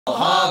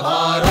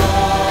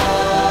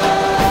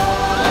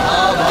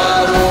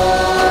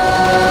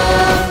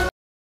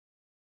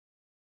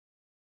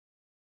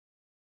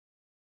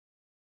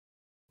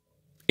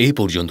এই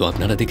পর্যন্ত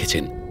আপনারা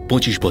দেখেছেন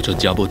 25 বছর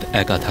যাবৎ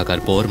একা থাকার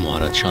পর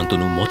মহারাজ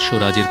শান্তনু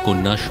মৎস্যরাজের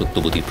কন্যা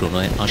সত্যবতী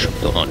প্রণয়ে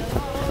আসক্ত হন।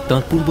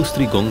 তাঁর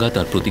পূর্বস্ত্রী গঙ্গা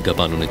তার প্রতিজ্ঞা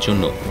পালনের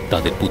জন্য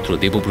তাদের পুত্র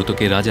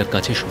দেবব্রতকে রাজার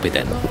কাছে সঁপে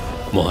দেন।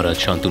 মহারাজ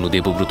শান্তনু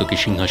দেবব্রতকে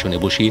সিংহাসনে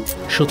বসিয়ে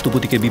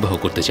সত্যবতীকে বিবাহ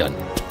করতে চান,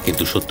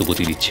 কিন্তু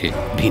সত্যবতীর ইচ্ছে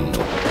ভিন্ন।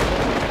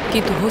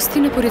 কিন্তু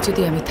হস্তিনাপুরে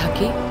যদি আমি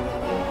থাকি,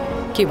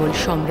 কেবল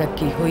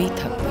সম্রাজ্ঞী হয়েই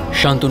থাকবে।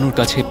 শান্তনুর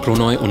কাছে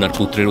প্রণয় ওনার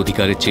পুত্রের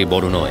অধিকারের চেয়ে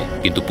বড় নয়,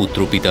 কিন্তু পুত্র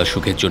পিতার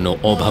সুখের জন্য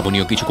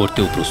অভাবনীয় কিছু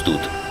করতেও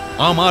প্রস্তুত।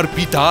 আমার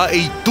পিতা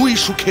এই দুই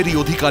সুখেরই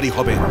অধিকারী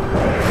হবেন।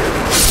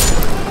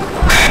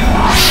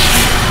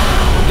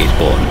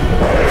 এরপর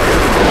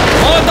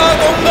মাতা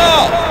গঙ্গা,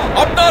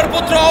 আপনার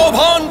পুত্র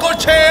আহ্বান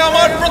করছে,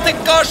 আমার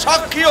প্রতিজ্ঞার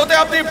সাক্ষী হতে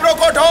আপনি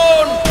প্রকট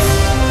হন।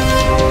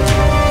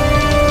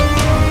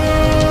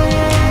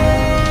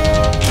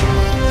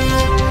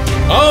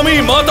 আমি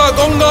মাতা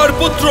গঙ্গার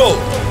পুত্র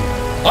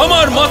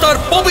আমার মাতার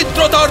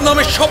পবিত্রতার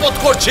নামে শপথ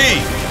করছি,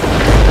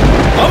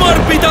 আমার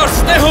পিতার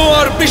স্নেহ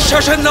আর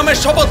বিশ্বাসের নামে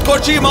শপথ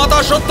করছি, মাতা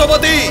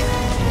সত্যবতী,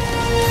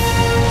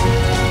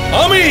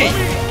 আমি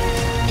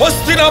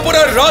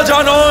হস্তিনাপুরের রাজা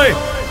নয়,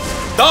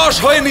 দাস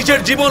হয়ে নিজের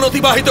জীবন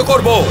অতিবাহিত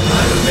করব।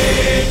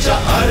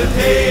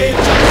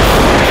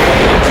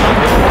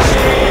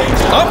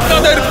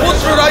 আপনাদের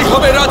পুত্ররাই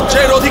হবে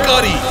রাজ্যের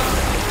অধিকারী।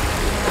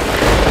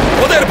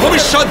 ওদের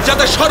ভবিষ্যৎ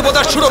যাতে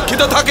সর্বদা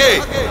সুরক্ষিত থাকে,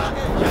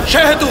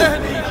 সেহেতু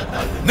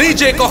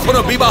নিজে কখনো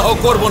বিবাহ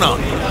করব না।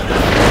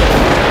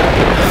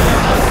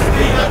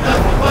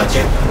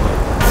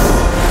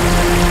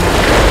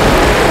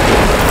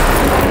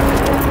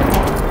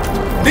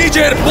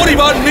 নিজের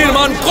পরিবার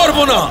নির্মাণ করব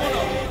না,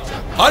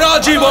 আর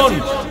আজীবন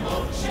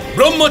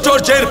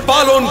ব্রহ্মচর্যের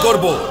পালন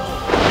করব।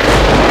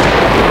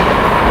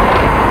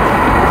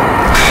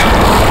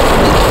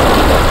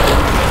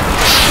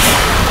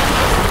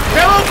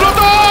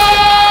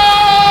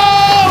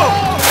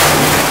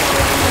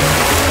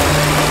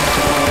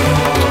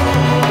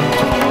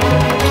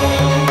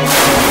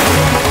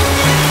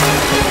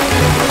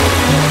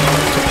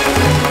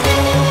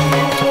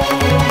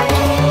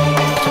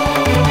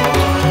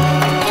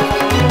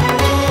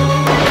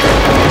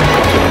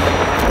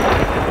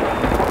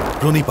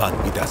 প্রণিপাত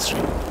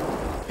পিতাশ্রী।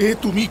 এ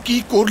তুমি কি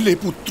করলে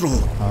পুত্র?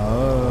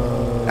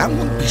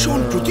 এমন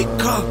ভীষণ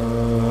প্রতীক্ষা,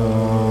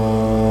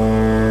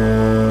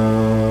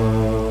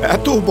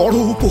 এত বড়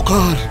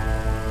উপকার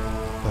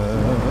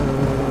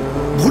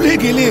ভুলে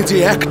গেলে যে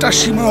একটা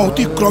সীমা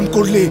অতিক্রম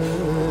করলে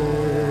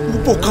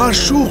উপকার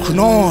সুখ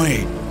নয়,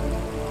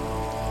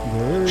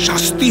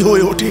 শাস্তি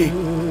হয়ে ওঠে।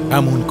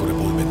 এমন করে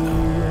বলবেন না,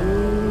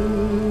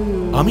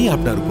 আমি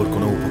আপনার উপর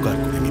কোনো উপকার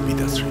করিনি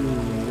পিতাশ্রী।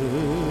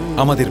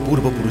 আমাদের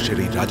পূর্বপুরুষের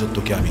এই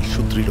রাজত্বকে আমি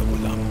সুদৃঢ়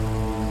করলাম।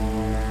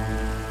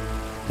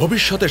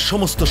 ভবিষ্যতের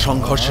সমস্ত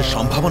সংঘর্ষের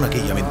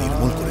সম্ভাবনাকেই আমি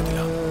নির্মূল করে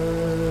দিলাম।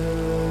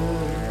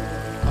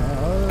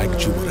 এক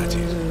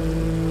যুবরাজের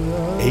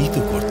এই তো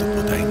কর্তব্য,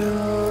 তাই না?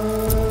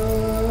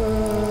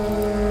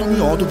 তুমি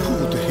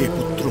অদ্ভুত হে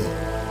পুত্র।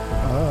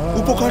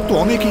 উপকার তো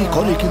অনেকেই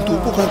করে, কিন্তু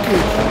উপকারকে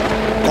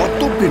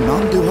কর্তব্যে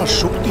নাম দেওয়ার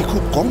শক্তি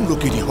খুব কম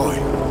লোকেরই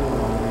হয়।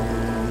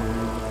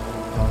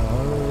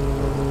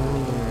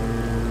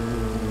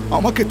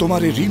 আমাকে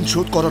তোমার এই ঋণ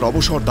শোধ করার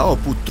অবসর দাও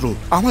পুত্র।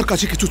 আমার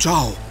কাছে কিছু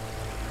চাও?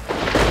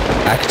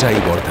 একটাই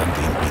বরদান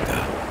দিন পিতা।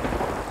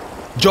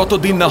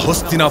 যতদিন না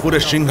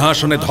হস্তিনাপুরের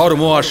সিংহাসনে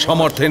ধর্ম আর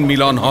সমর্থের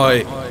মিলন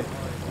হয়,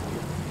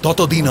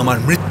 ততদিন আমার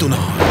মৃত্যু না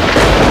হয়।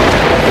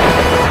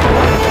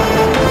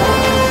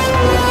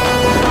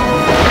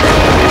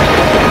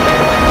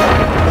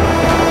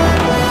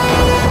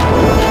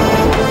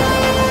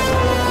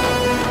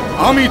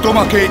 আমি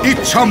তোমাকে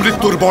ইচ্ছা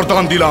মৃত্যুর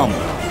বরদান দিলাম।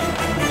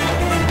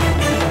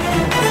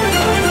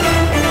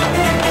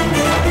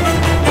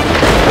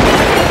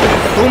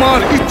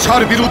 তোমার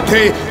ইচ্ছার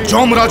বিরুদ্ধে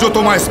যমরাজও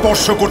তোমায়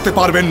স্পর্শ করতে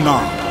পারবেন না।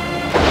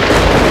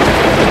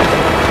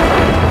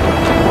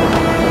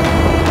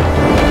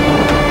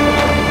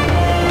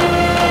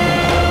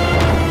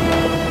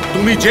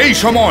 তুমি যেই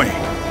সময়,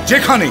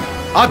 যেখানে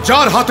আর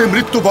যার হাতে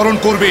মৃত্যুবরণ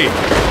করবে,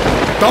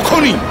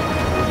 তখনই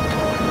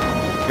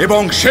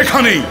এবং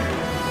সেখানেই,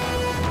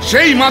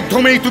 সেই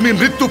মাধ্যমেই তুমি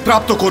মৃত্যু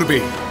প্রাপ্ত করবে।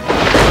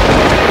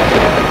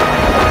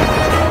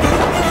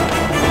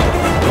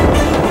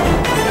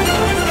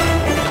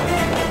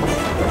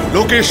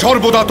 লোকে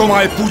সর্বদা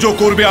তোমায় পুজো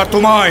করবে আর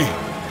তোমায়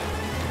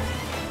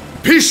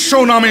ভীষ্ম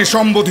নামে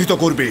সম্বোধিত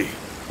করবে।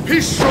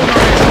 ভীষ্ম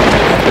নামে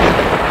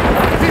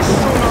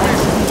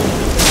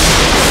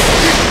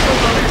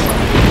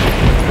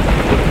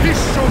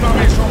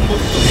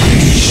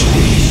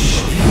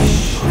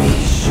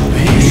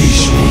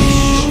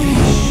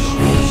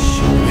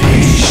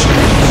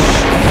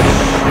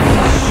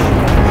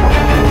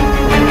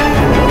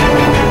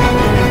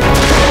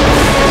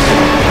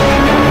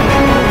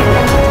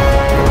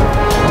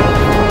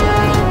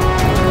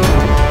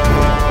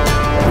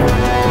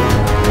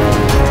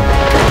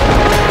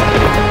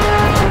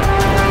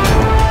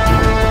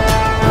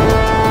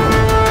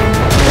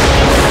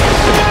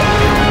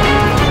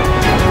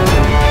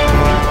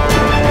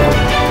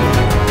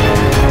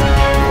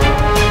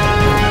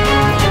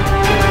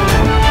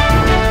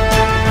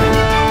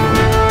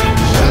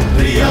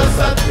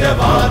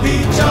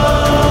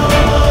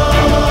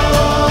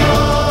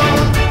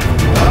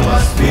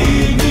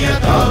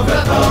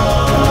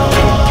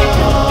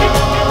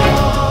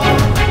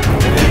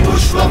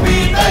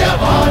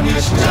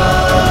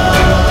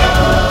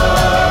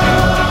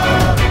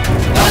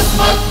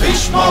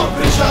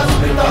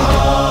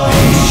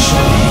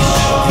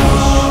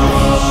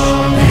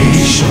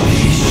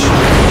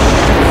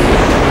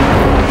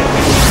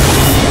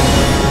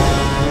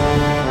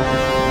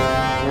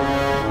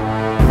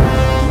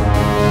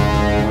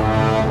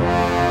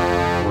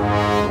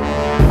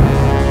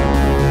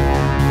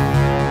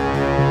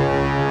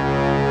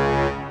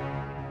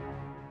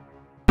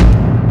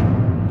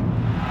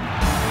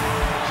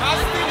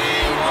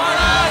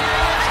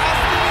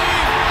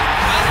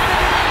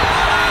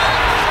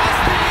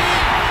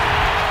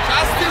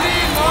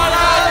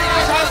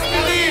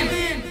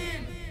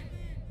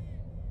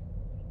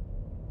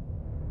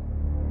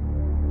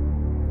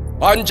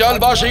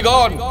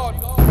পাঞ্চালবাসীগণ,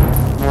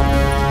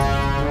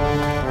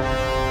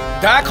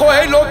 দেখো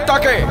এই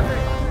লোকটাকে।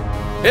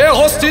 এ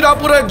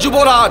হস্তিনাপুরের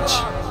যুবরাজ,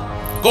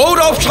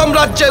 গৌরব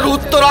সাম্রাজ্যের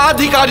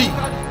উত্তরাধিকারী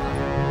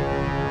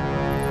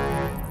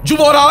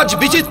যুবরাজ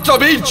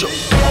বিচিত্রবীর্য।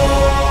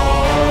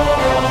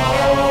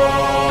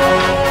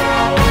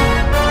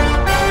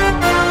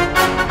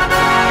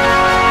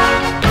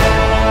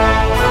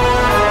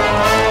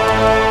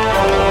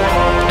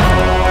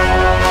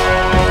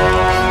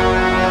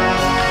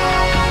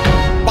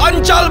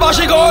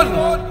 পাঞ্চালবাসীগণ,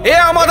 এ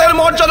আমাদের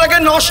মর্যাদাকে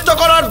নষ্ট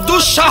করার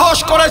দুঃসাহস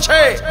করেছে।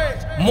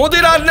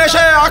 মদিরার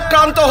নেশে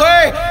আক্রান্ত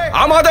হয়ে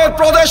আমাদের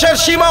প্রদেশের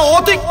সীমা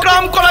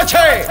অতিক্রম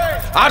করেছে।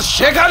 আর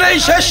সেখানেই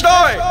শেষ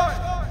নয়,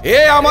 এ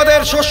আমাদের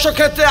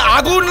শস্যক্ষেত্রে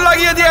আগুন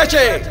লাগিয়ে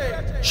দিয়েছে।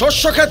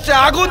 শস্যক্ষেত্রে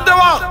আগুন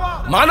দেওয়া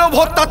মানব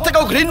হত্যার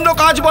থেকেও ঘৃণ্য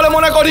কাজ বলে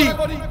মনে করি।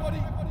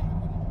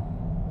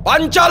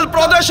 পাঞ্চাল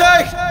প্রদেশে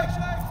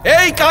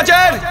এই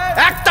কাজের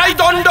একটাই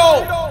দণ্ড,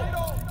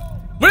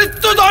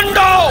 মৃত্যুদণ্ড।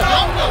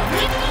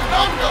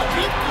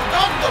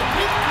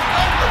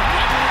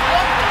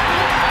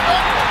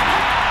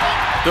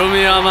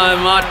 তুমি আমায়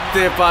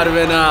মারতে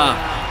পারবে না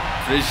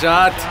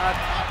ঋষাদ,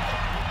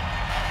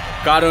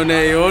 কারণ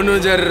এই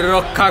অনুজের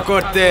রক্ষা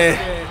করতে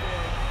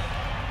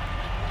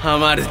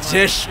আমার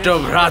জ্যেষ্ঠ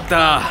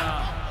ভ্রাতা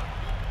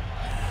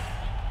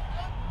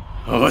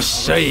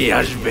অবশ্যই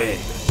আসবে।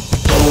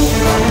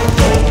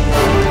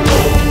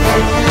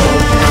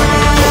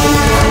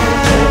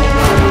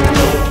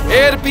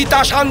 এর পিতা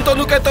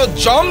শান্তনুকে তো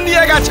জম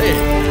নিয়ে গেছে,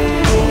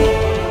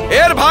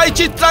 এর ভাই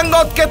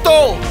চিত্রাঙ্গদকে তো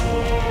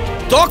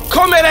দক্ষ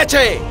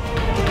মেরেছে,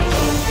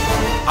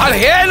 আর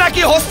হে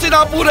নাকি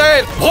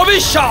হস্তিনাপুরের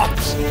ভবিষ্যৎ।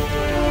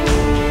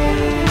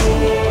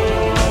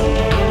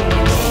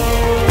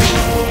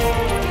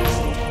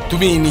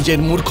 তুমি নিজের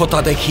মূর্খতা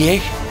দেখিয়ে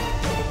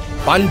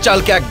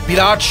পাঞ্চালকে এক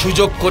বিরাট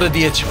সুযোগ করে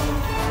দিয়েছ।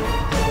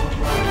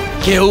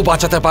 কেউ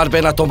বাঁচাতে পারবে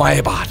না তোমায়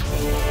এবার।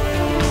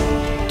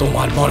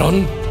 তোমার মরণ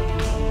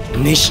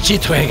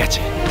নিশ্চিত হয়ে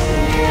গেছে।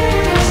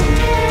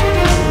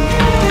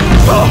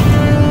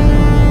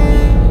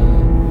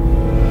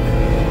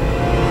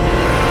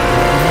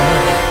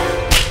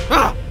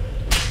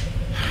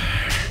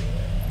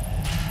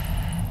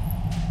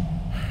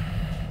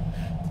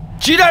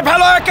 চিরে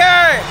ফেলো একে।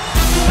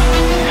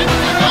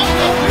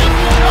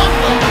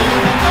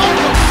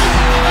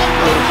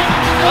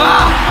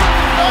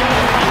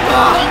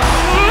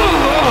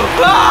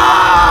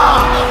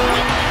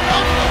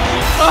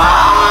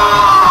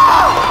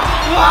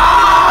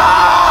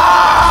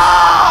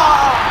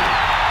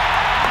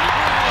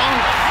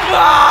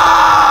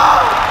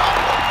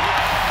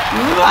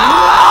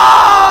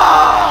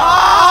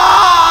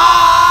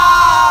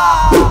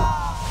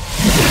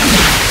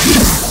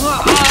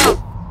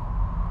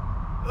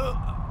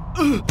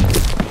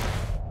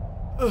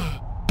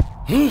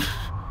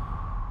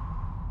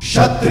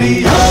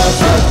 क्षत्रिय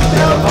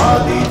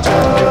सत्यवादी च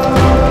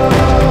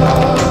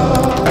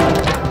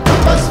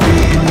तपस्वी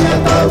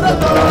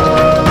नियतव्रतो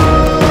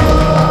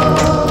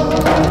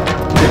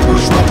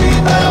विपुष्पति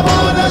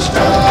दयावानश्च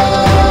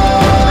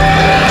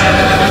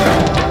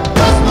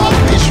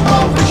तस्मात् भीष्मो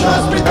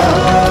वृषस्मृतः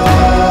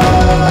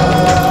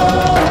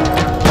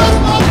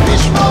तस्मात्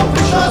भीष्मो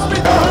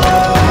वृषस्मृतः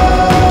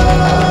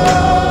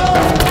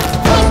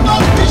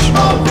तस्मात्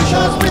भीष्मो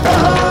वृषस्मृतः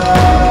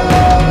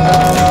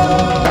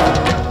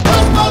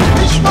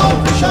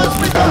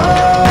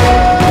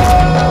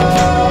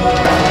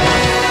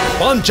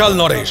পাঞ্চাল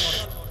নরেশ,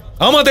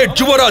 আমাদের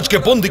যুবরাজকে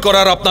বন্দী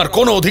করার আপনার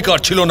কোনো অধিকার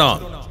ছিল না।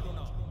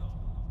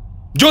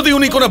 যদি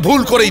উনি কোনো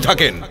ভুল করেই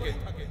থাকেন,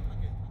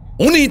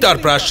 উনি তার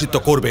প্রায়শ্চিত্ত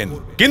করবেন,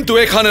 কিন্তু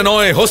এখানে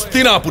নয়,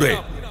 হস্তিনাপুরে।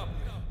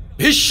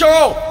 ভীষ্ম,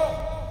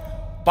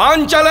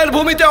 পাঞ্চালের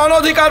ভূমিতে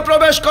অনধিকার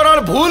প্রবেশ করার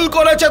ভুল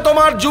করেছে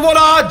তোমার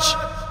যুবরাজ।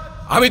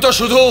 আমি তো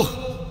শুধু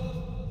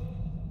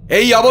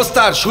এই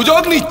অবস্থার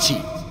সুযোগ নিচ্ছি।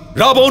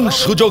 রাবণ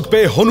সুযোগ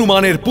পেয়ে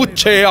হনুমানের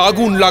পুচ্ছে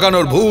আগুন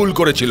লাগানোর ভুল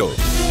করেছিল।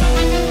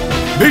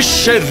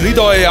 বিশ্বের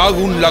হৃদয়ে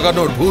আগুন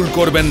লাগানোর ভুল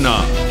করবেন না,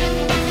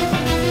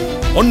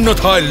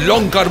 অন্যথায়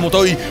লঙ্কার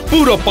মতোই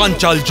পুরো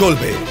পাঞ্চাল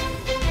জ্বলবে।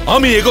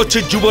 আমি এগোচ্ছি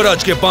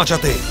যুবরাজকে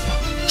বাঁচাতে।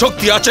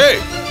 শক্তি আছে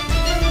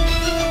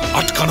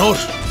আটকানোর।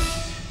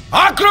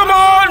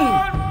 আক্রমণ!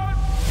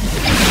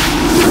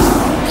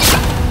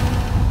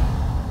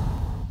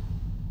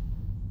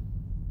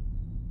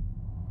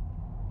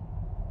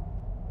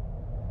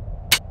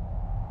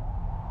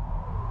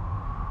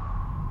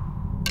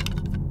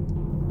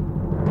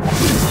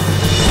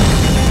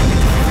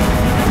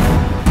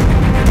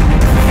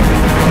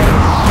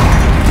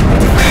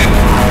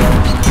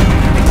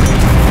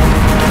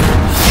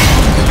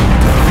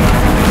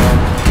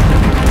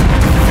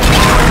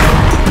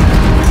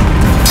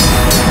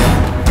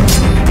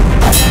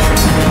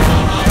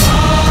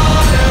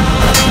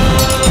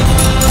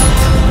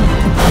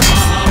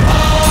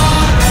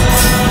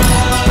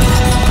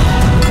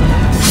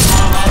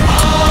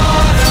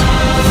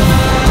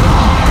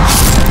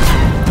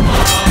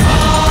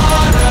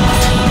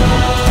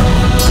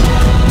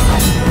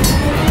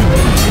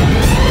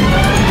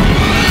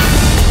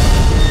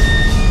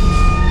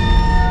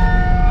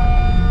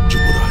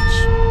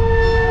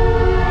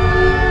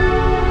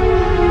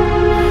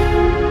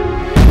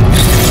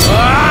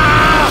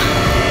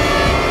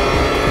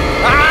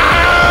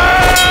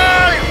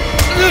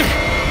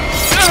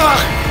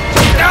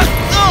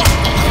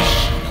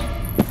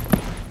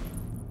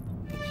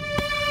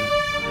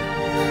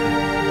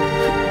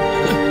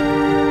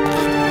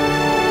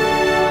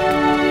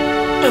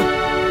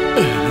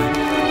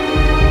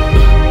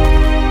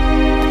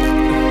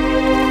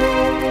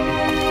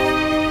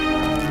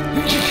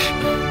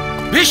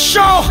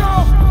 বিশ্ব,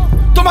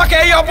 তোমাকে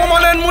এই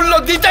অপমানের মূল্য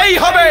দিতেই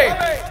হবে।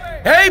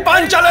 এই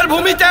পাঞ্চালের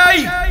ভূমিতেই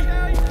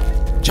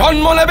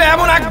জন্ম নেবে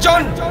এমন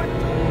একজন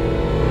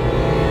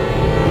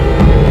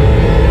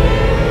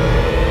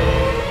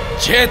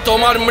যে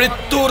তোমার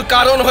মৃত্যুর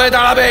কারণ হয়ে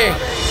দাঁড়াবে।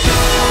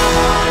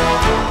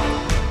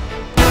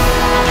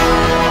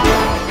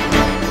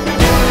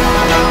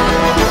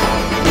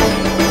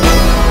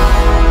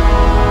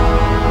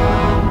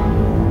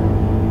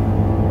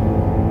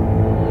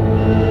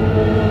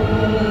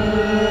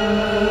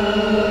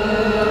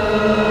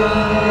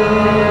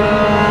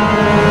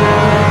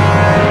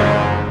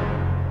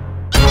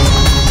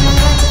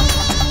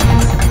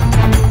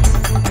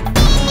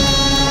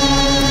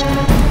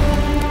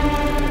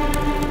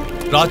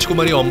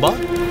 রাজকুমারী অম্বা,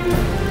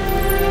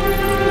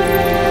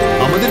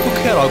 আমাদের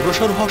পক্ষে আর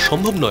অগ্রসর হওয়া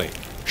সম্ভব নয়,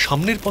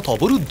 সামনের পথ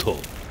অবরুদ্ধ।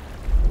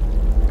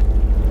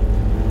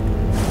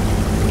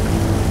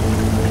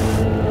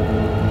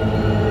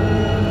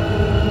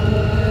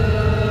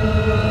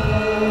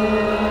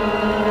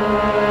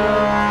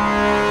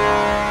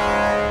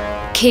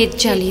 ক্ষেত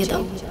জ্বালিয়ে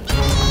দাও।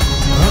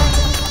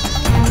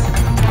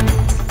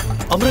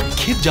 আমরা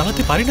ক্ষেত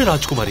জ্বালাতে পারি না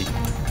রাজকুমারী,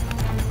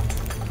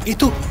 এ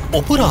তো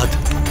অপরাধ।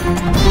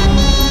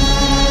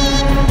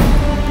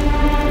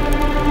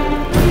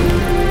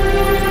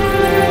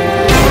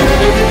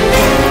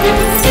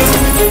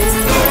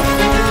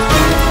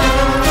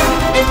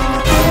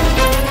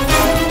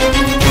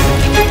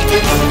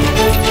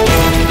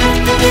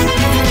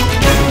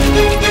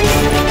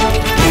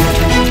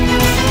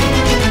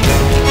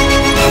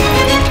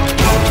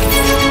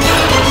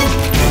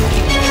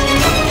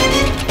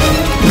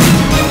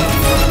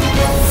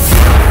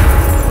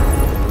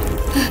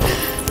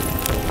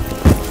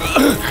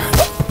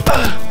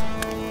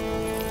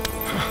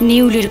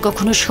 নিউলের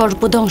কখনো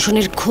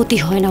সর্পদংশনের ক্ষতি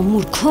হয় না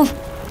মূর্খ।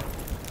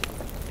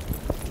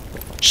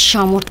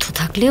 সামর্থ্য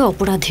থাকলে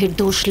অপরাধের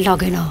দোষ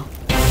লাগে না।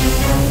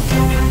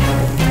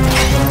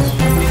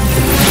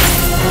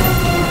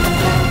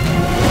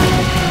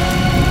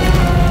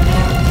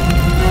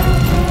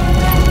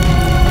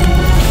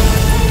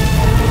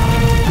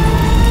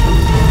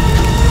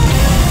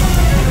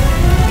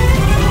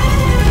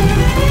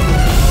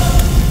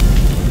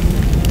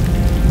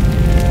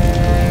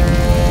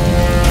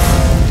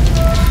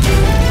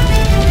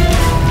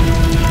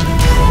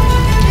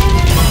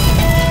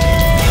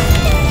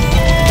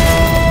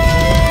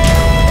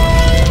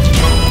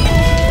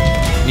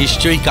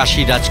 নিশ্চয়ই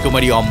কাশী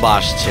রাজকুমারী অম্বা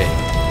আসছে।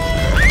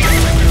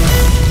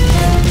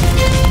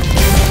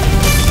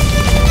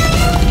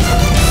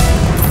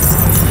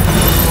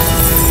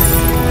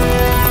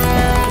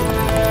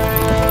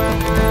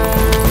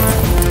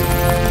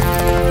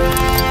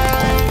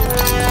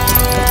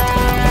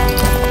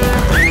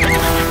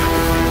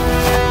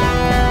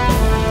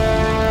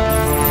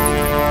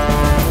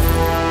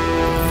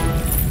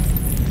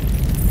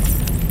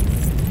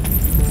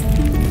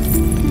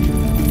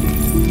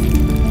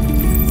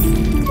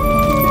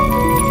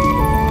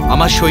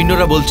 আমার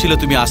সৈন্যরা বলছিল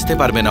তুমি আসতে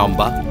পারবে না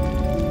অম্বা,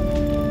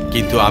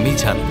 কিন্তু আমি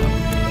জানলাম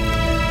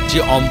যে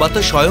অম্বা তো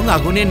স্বয়ং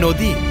আগুনের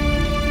নদী,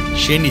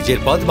 সে নিজের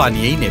পথ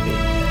বানিয়েই নেবে।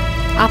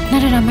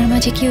 আপনার আর আমার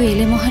মাঝে কেউ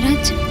এলে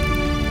মহারাজ,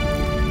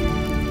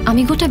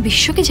 আমি গোটা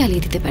বিশ্বকে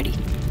জ্বালিয়ে দিতে পারি।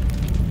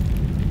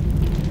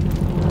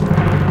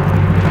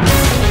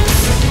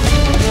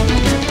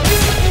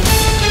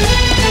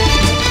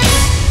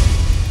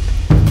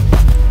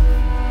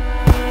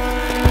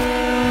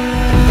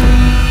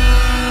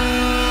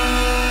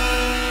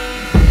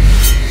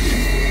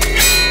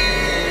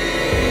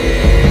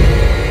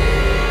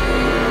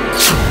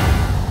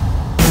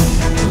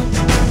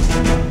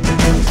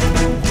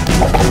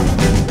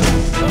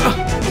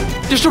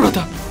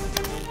 জ্যেষ্ঠভ্রাতা,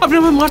 আপনি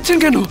আমায় মারছেন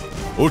কেন?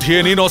 উঠিয়ে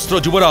নিন অস্ত্র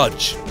যুবরাজ।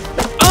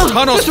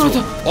 টান অস্ত্র,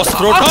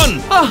 অস্ত্র টান।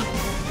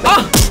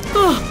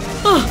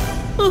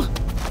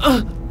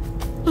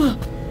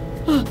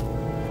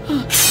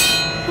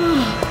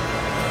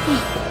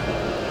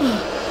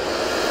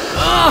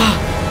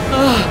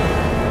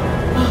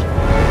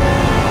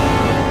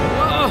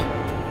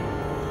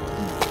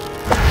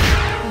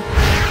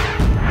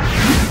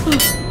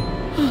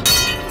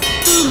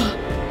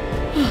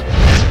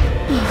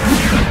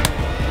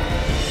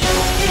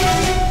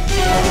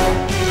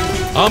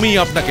 আমি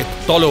আপনাকে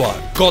তলোয়ার,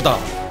 গদা,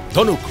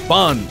 ধনুক,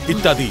 বাণ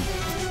ইত্যাদি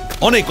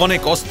অনেক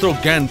অনেক অস্ত্র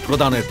জ্ঞান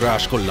প্রদানের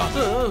প্রয়াস করলাম,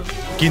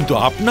 কিন্তু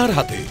আপনার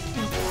হাতে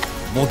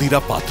মদিরা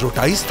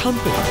পাত্রটাই স্থান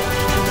পেল।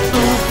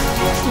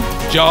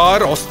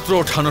 যার অস্ত্র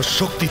ওঠানোর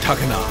শক্তি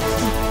থাকে না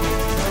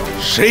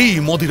সেই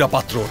মদিরা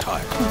পাত্র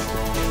ওঠায়।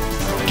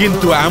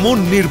 কিন্তু এমন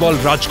নির্বল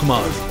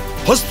রাজকুমার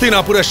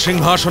হস্তিনাপুরের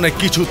সিংহাসনে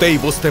কিছুতেই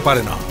বসতে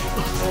পারে না।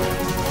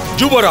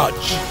 যুবরাজ,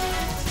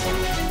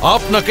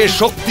 আপনাকে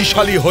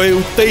শক্তিশালী হয়ে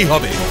উঠতেই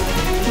হবে।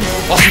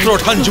 অস্ত্র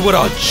ওঠান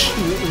যুবরাজ,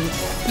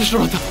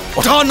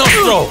 ওঠান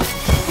অস্ত্র।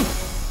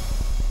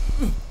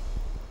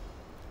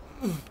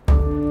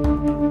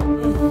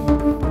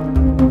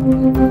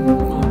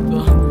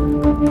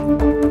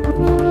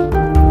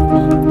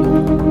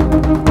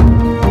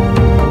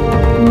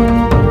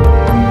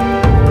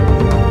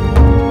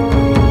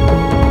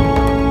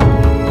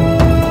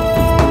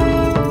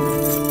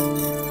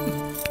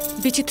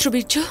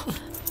 বিচিত্রবীর্য,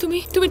 তুমি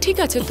তুমি ঠিক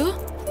আছে তো?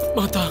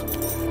 মাতা,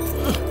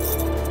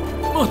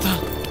 মাতা।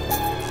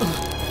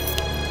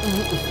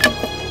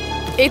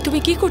 এই তুমি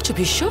কি করছো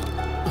ভীষ্ম?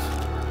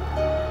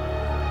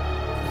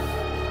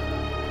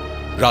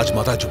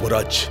 রাজমাতা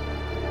যুবরাজ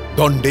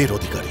দণ্ডের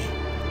অধিকারী,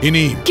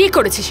 ইনি কি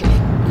করেছে সে?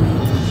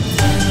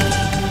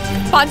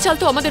 পাঞ্চাল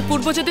তো আমাদের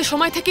পূর্বজদের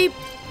সময় থেকেই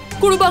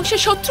কুরু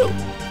বংশের শত্রু,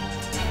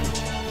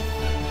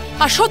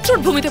 আর শত্রুর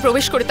ভূমিতে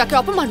প্রবেশ করে তাকে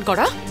অপমান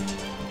করা,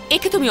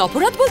 একে তুমি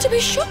অপরাধ বলছো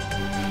ভীষ্ম?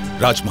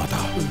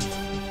 রাজমাতা,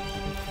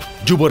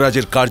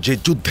 যুবরাজের কার্যে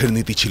যুদ্ধের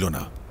নীতি ছিল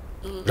না।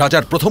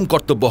 রাজার প্রথম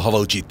কর্তব্য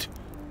হওয়া উচিত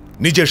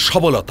নিজের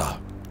সবলতা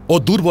ও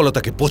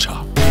দুর্বলতাকে বোঝা।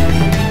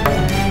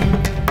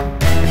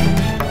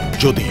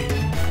 যদি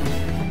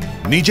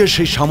নিজের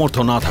সেই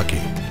সামর্থ্য না থাকে,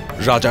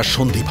 রাজার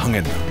সন্ধি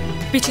ভাঙেন না।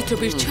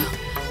 বিচিত্রবীর্য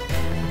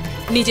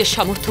নিজের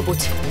সামর্থ্য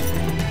বোঝে,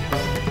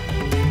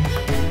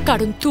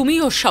 কারণ তুমি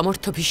ওর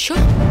সামর্থ্য ভীষ্ম।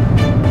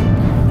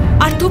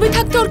 আর তুমি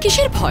থাকতে ওর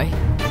কিসের ভয়?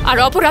 আর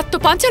অপরাধ তো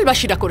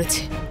পাঞ্চালবাসীরা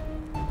করেছে।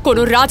 কোন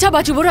রাজা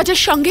বা যুবরাজের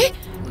সঙ্গে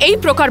এই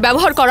প্রকার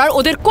ব্যবহার করার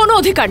ওদের কোনো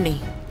অধিকার নেই।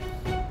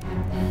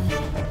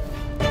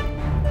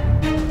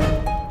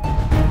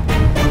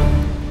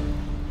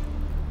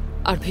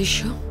 আর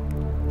ভীষ্ম,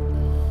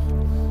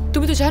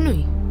 তুমি তো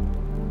জানোই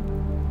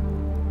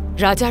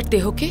রাজার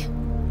দেহকে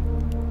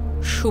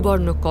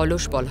সুবর্ণ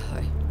কলস বলা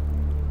হয়,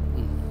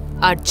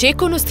 আর যে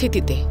কোনো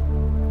স্থিতিতে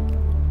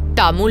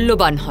তা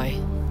মূল্যবান হয়,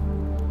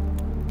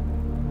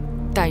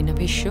 তাই না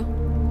ভীষ্ম?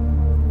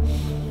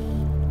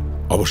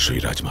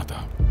 অবশ্যই রাজমাতা,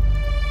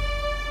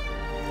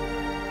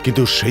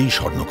 কিন্তু সেই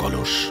স্বর্ণ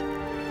কলস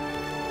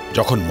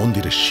যখন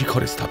মন্দিরের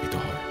শিখরে স্থাপিত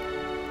হয়,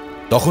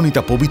 তখনই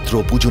তা পবিত্র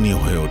ও পূজনীয়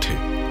হয়ে ওঠে।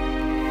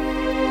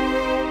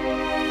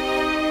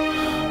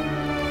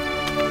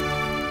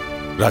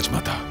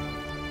 রাজমাতা,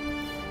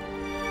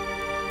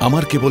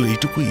 আমার কেবল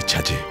এইটুকুই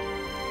ইচ্ছা যে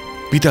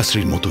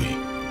পিতাশ্রীর মতোই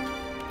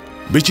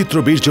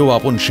বিচিত্রবীর্য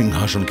আপন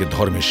সিংহাসনকে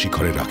ধর্মের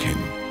শিখরে রাখেন,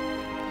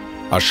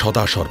 আর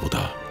সদা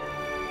সর্বদা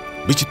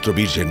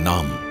বিচিত্রবীর্যের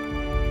নাম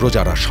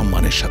প্রজারা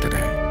সম্মানের সাথে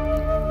নেয়।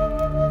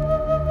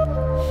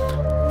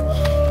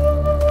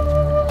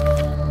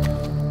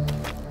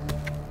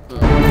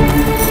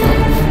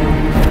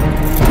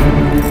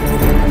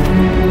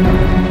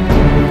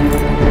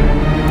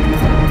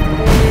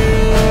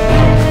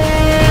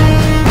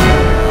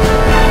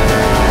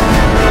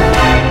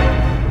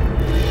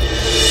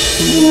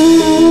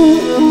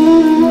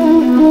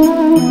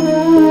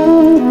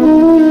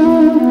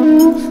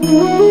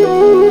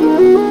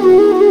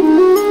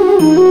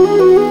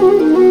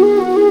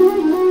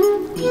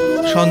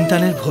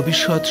 সন্তানের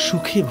ভবিষ্যৎ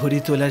সুখে ভরি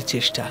তোলার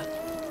চেষ্টা,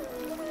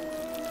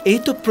 এই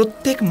তো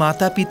প্রত্যেক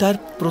মাতা পিতার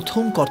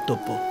প্রথম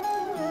কর্তব্য,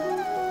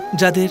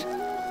 যাদের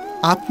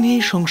আপনি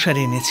এই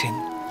সংসারে এনেছেন,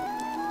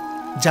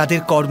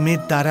 যাদের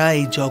কর্মের দ্বারা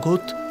এই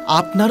জগৎ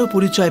আপনারও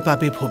পরিচয়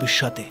পাবে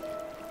ভবিষ্যতে।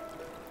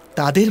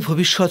 তাদের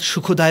ভবিষ্যৎ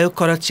সুখদায়ক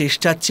করার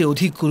চেষ্টার চেয়ে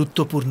অধিক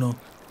গুরুত্বপূর্ণ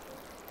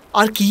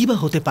আর কী বা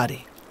হতে পারে?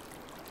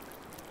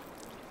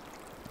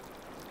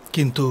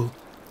 কিন্তু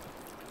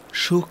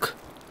সুখ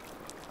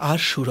আর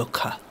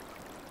সুরক্ষা,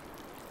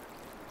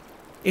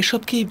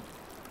 এসব কি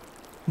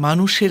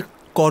মানুষের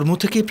কর্ম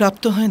থেকে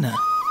প্রাপ্ত হয় না?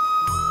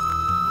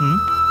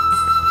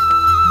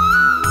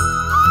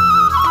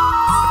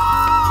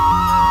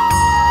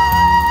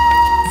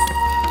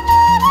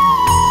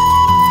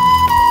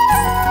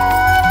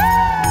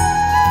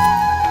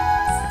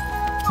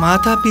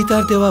 মাতা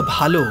পিতার দেওয়া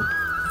ভালো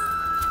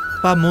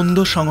বা মন্দ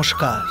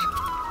সংস্কার,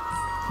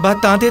 বা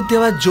তাঁদের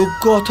দেওয়া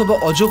যোগ্য অথবা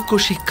অযোগ্য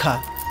শিক্ষা,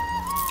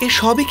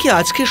 এসবই কি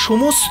আজকের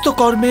সমস্ত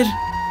কর্মের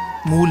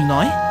মূল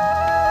নয়?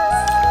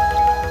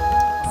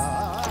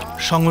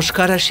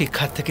 সংস্কার আর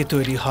শিক্ষার থেকে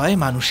তৈরি হয়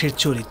মানুষের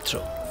চরিত্র।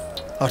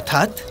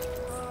 অর্থাৎ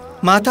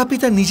মাতা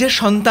পিতা নিজের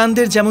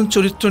সন্তানদের যেমন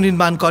চরিত্র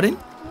নির্মাণ করেন,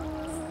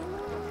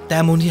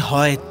 তেমনই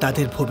হয়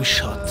তাদের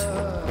ভবিষ্যৎ।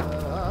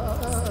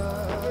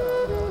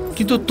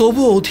 কিন্তু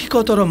তবু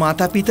অধিকতর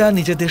মাতা পিতা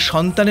নিজেদের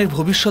সন্তানের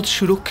ভবিষ্যৎ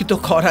সুরক্ষিত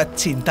করার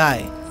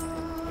চিন্তায়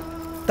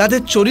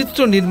তাদের চরিত্র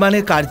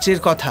নির্মাণের কার্যের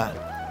কথা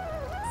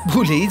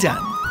ভুলেই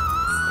যান।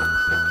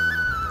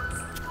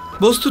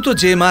 বস্তুত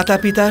যে মাতা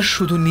পিতা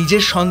শুধু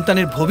নিজের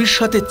সন্তানের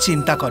ভবিষ্যতের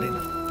চিন্তা করেন,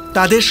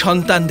 তাদের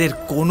সন্তানদের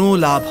কোনো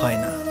লাভ হয়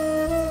না।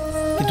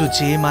 কিন্তু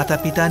যে মাতা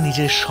পিতা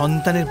নিজের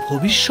সন্তানের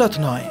ভবিষ্যৎ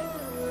নয়,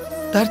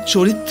 তার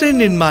চরিত্রের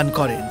নির্মাণ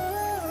করেন,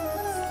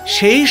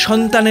 সেই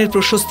সন্তানের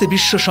প্রশস্তি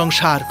বিশ্ব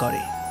সংসার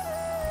করে।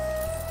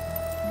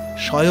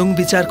 স্বয়ং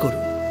বিচার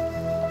করুন।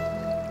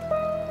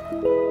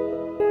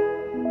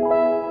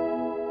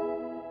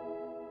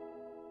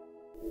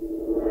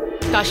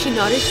 কাশী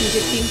নরেশ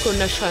নিজের 3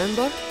 কন্যার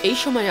স্বয়ম্বর এই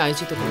সময়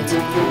আয়োজিত করেছে।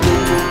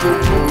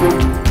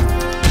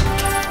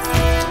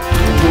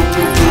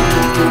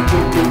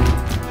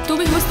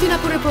 তুমি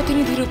হস্তিনাপুরের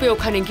প্রতিনিধি রূপে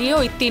ওখানে গিয়ে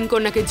ওই 3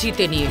 কন্যাকে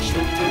জিতে নিয়ে এসো।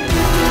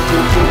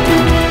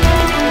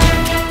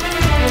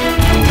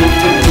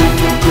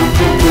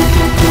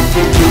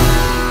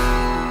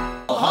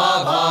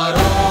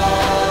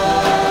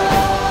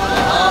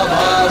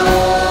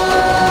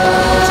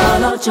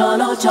 চলো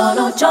চলো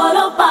চলো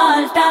চলো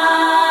পাল্টা